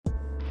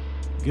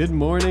Good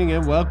morning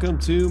and welcome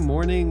to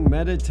Morning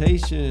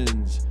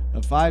Meditations,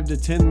 a 5 to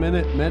 10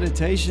 minute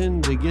meditation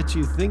to get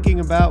you thinking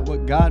about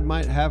what God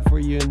might have for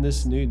you in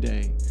this new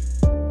day.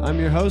 I'm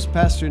your host,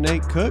 Pastor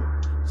Nate Cook,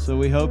 so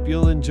we hope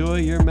you'll enjoy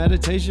your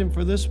meditation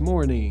for this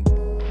morning.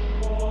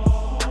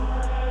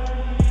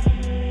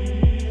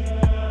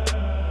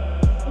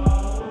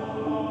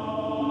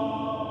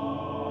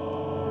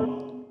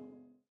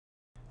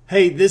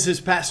 Hey, this is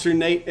Pastor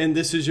Nate and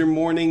this is your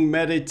morning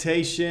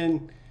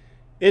meditation.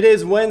 It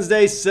is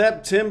Wednesday,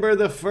 September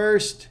the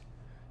 1st,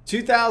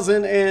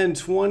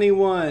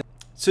 2021.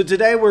 So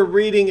today we're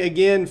reading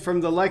again from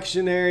the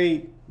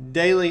Lectionary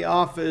Daily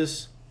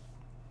Office.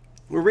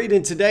 We're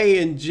reading today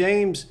in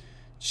James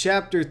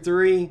chapter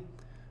 3,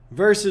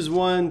 verses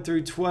 1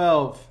 through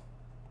 12.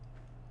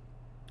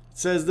 It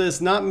says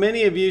this, "Not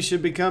many of you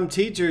should become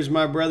teachers,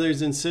 my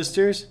brothers and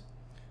sisters,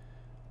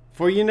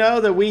 for you know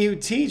that we who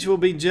teach will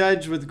be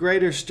judged with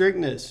greater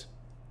strictness.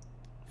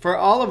 For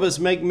all of us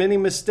make many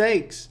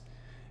mistakes.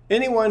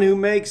 Anyone who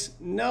makes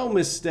no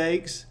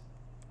mistakes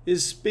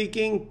is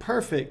speaking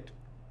perfect,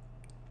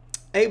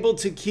 able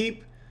to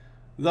keep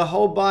the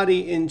whole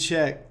body in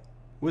check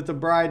with a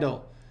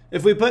bridle.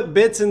 If we put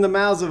bits in the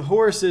mouths of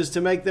horses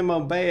to make them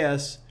obey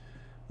us,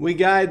 we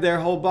guide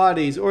their whole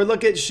bodies. Or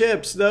look at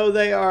ships, though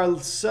they are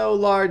so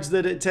large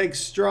that it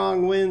takes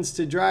strong winds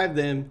to drive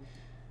them,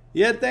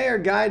 yet they are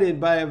guided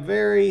by a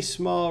very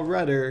small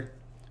rudder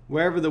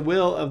wherever the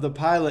will of the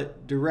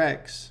pilot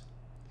directs.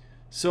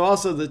 So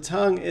also the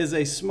tongue is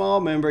a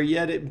small member,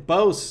 yet it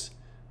boasts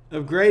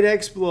of great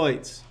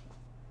exploits.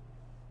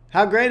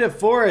 How great a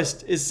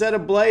forest is set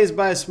ablaze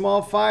by a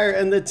small fire,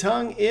 and the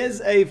tongue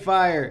is a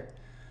fire.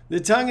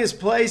 The tongue is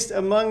placed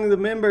among the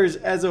members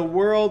as a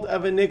world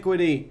of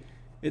iniquity.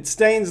 It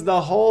stains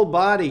the whole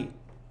body,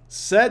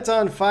 sets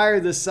on fire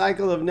the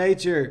cycle of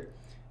nature,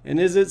 and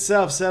is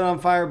itself set on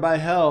fire by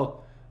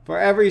hell. For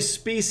every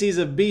species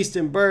of beast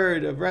and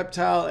bird, of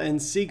reptile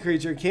and sea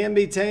creature can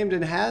be tamed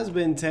and has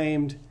been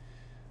tamed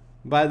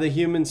by the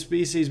human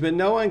species, but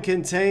no one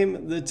can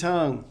tame the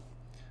tongue,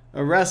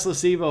 a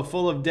restless evil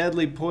full of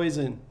deadly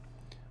poison.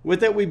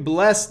 With it we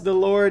bless the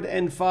Lord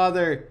and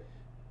Father,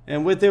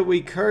 and with it we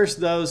curse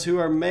those who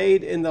are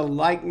made in the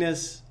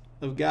likeness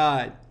of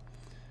God.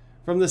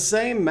 From the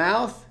same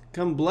mouth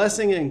come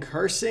blessing and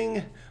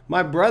cursing.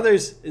 My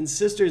brothers and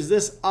sisters,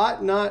 this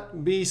ought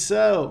not be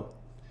so.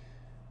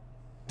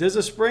 Does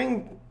a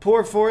spring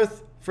pour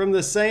forth from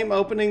the same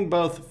opening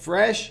both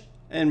fresh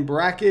and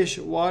brackish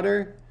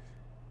water?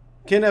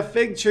 Can a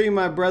fig tree,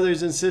 my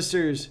brothers and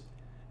sisters,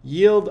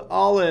 yield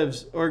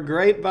olives or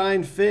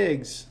grapevine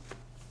figs?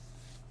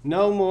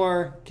 No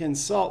more can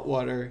salt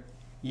water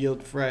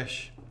yield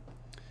fresh."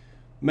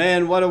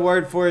 Man, what a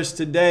word for us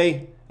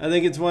today. I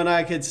think it's one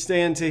I could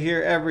stand to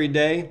hear every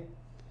day.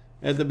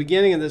 At the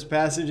beginning of this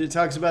passage, it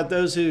talks about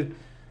those who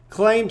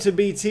claim to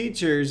be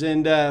teachers.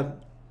 And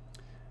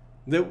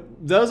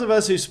those of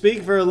us who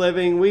speak for a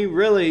living, we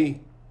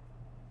really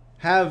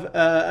have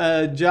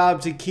a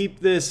job to keep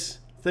this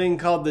thing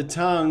called the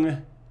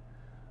tongue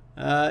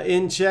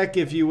in check,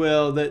 if you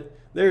will. That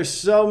there's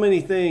so many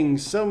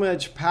things, so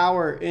much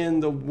power in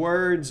the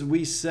words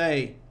we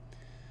say,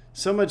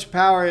 so much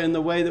power in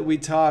the way that we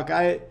talk.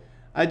 I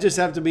just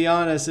have to be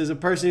honest, as a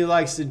person who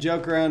likes to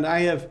joke around,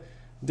 I have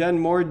done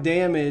more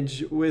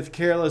damage with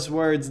careless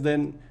words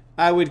than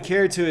I would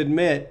care to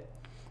admit.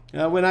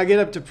 When I get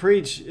up to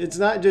preach,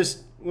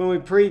 when we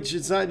preach,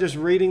 it's not just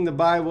reading the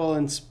Bible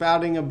and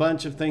spouting a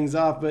bunch of things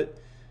off, but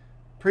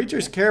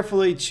preachers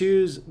carefully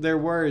choose their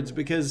words,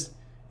 because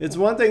it's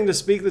one thing to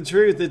speak the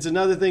truth. It's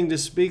another thing to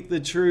speak the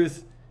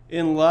truth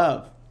in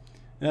love.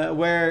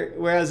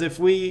 Whereas if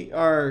we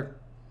are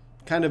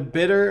kind of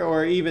bitter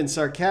or even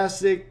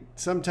sarcastic,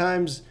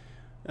 sometimes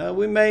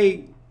we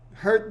may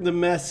hurt the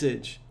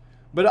message.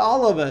 But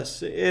all of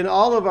us, in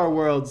all of our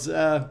worlds,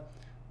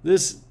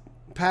 this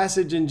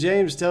passage in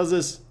James tells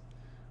us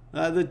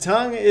the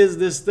tongue is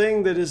this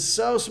thing that is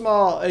so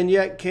small and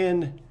yet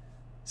can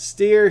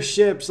steer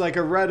ships like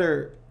a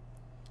rudder,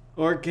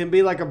 or it can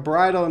be like a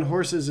bridle on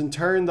horses and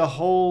turn the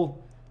whole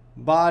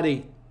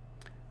body.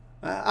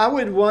 I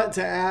would want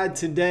to add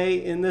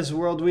today, in this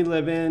world we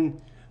live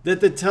in,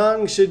 that the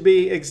tongue should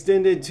be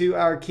extended to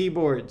our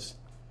keyboards.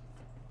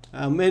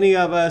 Many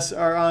of us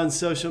are on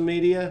social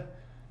media,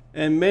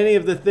 and many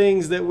of the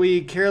things that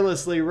we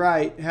carelessly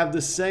write have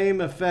the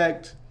same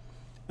effect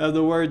of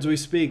the words we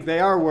speak. They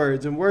are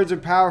words, and words are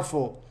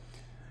powerful.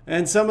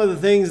 And some of the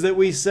things that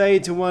we say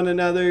to one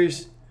another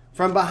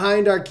from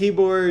behind our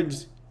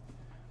keyboards,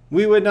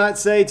 we would not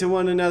say to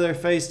one another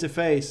face to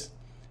face.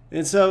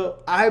 And so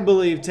I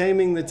believe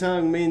taming the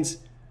tongue means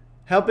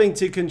helping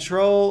to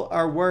control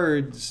our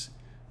words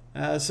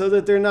so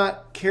that they're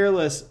not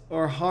careless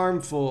or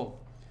harmful.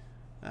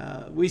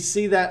 We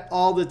see that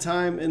all the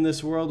time in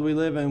this world we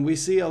live in. We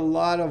see a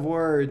lot of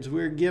words.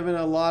 We're given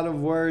a lot of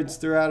words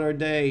throughout our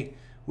day.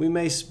 We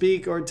may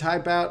speak or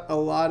type out a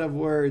lot of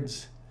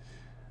words.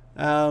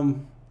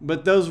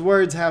 But those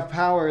words have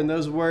power, and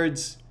those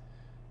words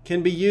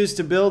can be used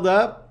to build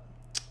up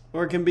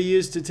or can be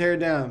used to tear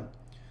down.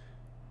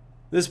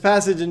 This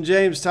passage in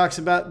James talks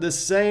about the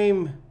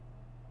same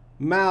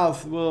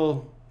mouth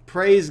will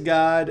praise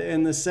God,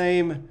 and the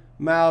same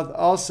mouth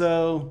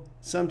also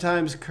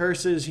sometimes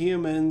curses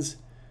humans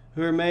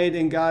who are made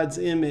in God's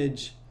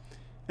image.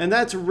 And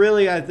that's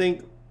really, I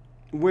think,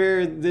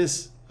 where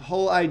this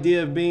whole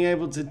idea of being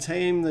able to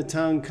tame the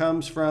tongue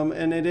comes from.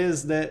 And it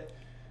is that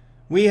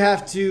we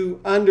have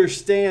to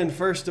understand,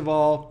 first of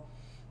all,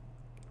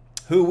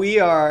 who we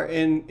are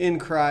in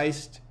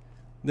Christ,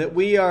 that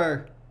we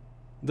are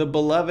the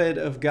beloved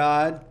of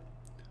God.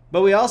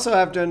 But we also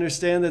have to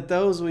understand that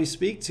those we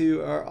speak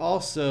to are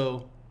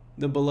also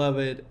the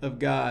beloved of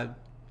God.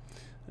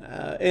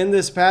 In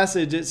this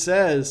passage, it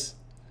says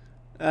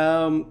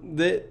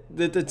that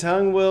the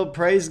tongue will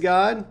praise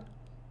God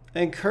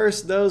and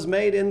curse those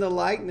made in the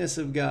likeness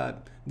of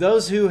God.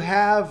 Those who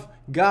have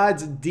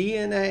God's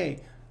DNA.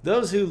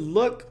 Those who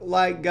look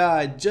like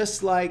God,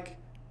 just like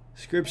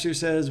Scripture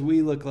says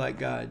we look like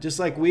God. Just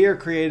like we are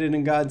created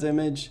in God's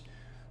image,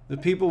 the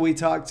people we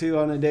talk to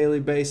on a daily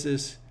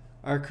basis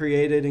are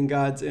created in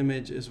God's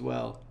image as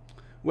well.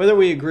 Whether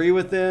we agree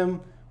with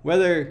them,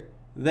 whether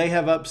they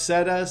have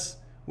upset us,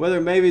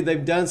 whether maybe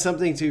they've done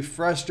something to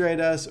frustrate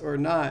us or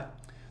not,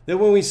 that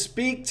when we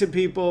speak to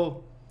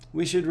people,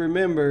 we should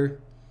remember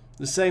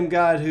the same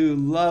God who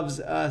loves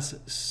us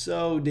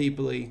so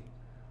deeply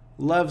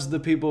loves the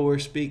people we're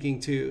speaking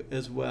to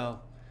as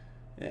well.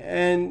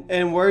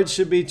 And words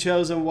should be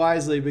chosen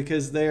wisely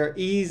because they are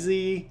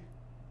easy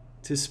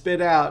to spit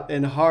out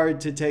and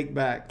hard to take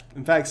back.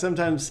 In fact,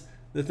 sometimes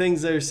the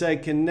things that are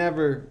said can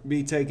never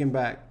be taken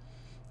back.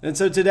 And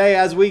so today,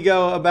 as we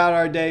go about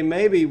our day,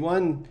 maybe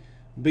one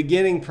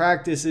beginning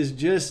practice is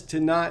just to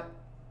not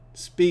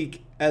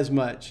speak as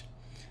much.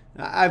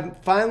 I'm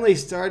finally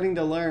starting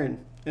to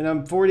learn, and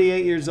I'm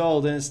 48 years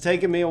old, and it's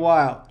taken me a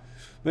while.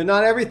 But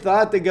not every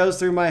thought that goes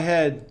through my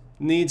head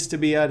needs to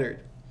be uttered.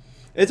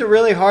 It's a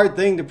really hard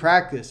thing to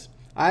practice.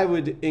 I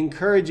would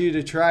encourage you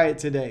to try it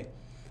today.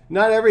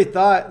 Not every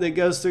thought that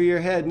goes through your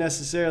head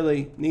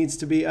necessarily needs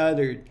to be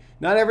uttered.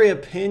 Not every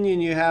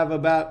opinion you have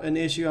about an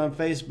issue on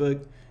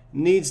Facebook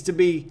needs to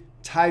be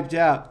typed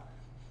out.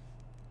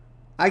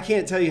 I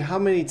can't tell you how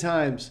many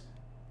times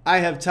I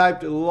have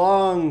typed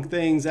long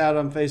things out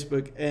on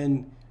Facebook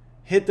and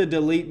hit the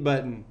delete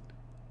button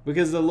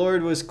because the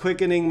Lord was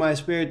quickening my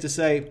spirit to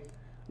say,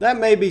 that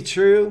may be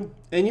true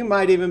and you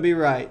might even be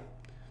right,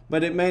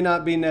 but it may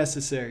not be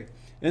necessary.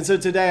 And so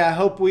today I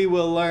hope we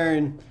will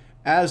learn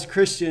as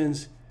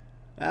Christians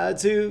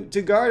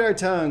to guard our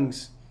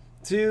tongues,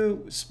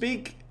 to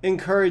speak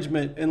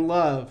encouragement and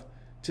love,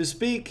 to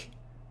speak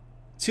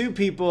to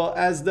people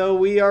as though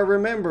we are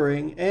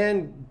remembering,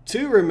 and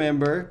to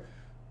remember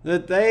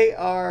that they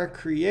are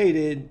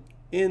created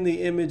in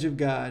the image of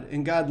God,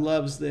 and God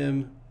loves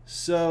them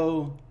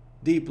so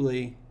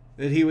deeply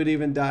that He would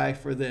even die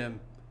for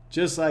them,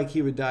 just like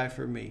He would die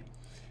for me.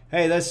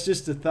 Hey, that's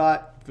just a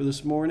thought for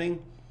this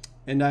morning,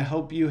 and I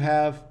hope you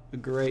have a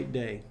great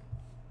day.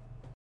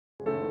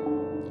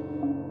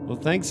 Well,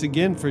 thanks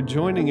again for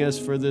joining us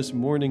for this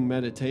morning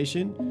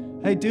meditation.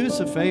 Hey, do us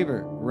a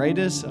favor, rate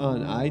us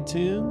on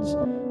iTunes,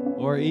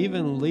 or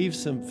even leave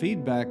some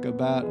feedback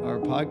about our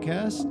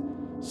podcast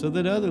so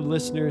that other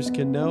listeners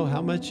can know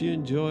how much you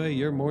enjoy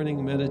your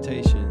morning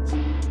meditations.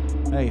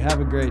 Hey, have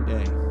a great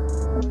day.